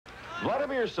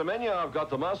Vladimir Semenya got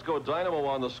the Moscow Dynamo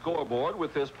on the scoreboard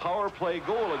with this power play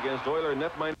goal against Oiler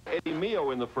netminder Eddie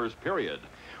Mio in the first period.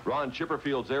 Ron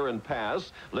Chipperfield's errant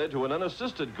pass led to an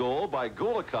unassisted goal by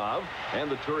Golikov,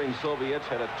 and the touring Soviets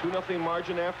had a 2-0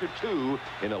 margin after 2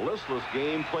 in a listless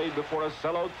game played before a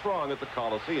sellout throng at the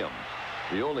Coliseum.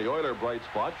 The only Oiler bright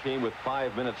spot came with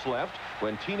 5 minutes left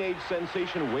when teenage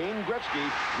sensation Wayne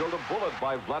Grettzky drilled a bullet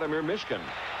by Vladimir Mышkин.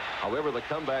 However, the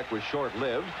comeback was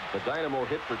short-lived. The Dynamo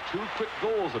hit for 2 quick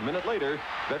goals a minute later.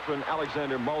 Veteran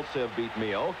Alexander Maltsev beat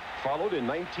Mio, followed in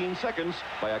 19 seconds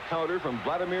by a counter from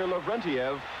Vladimir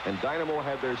Lavrentiev, and Dynamo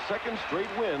had their second straight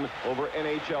win over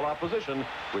NHL opposition,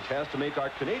 which has to make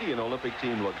our Canadian Olympic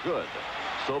team look good.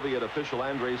 Soviet official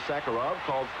Andrei Sakharov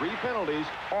called 3 penalties,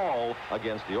 all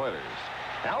against the Oilers.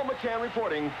 Al McCann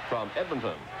reporting from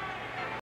Edmonton.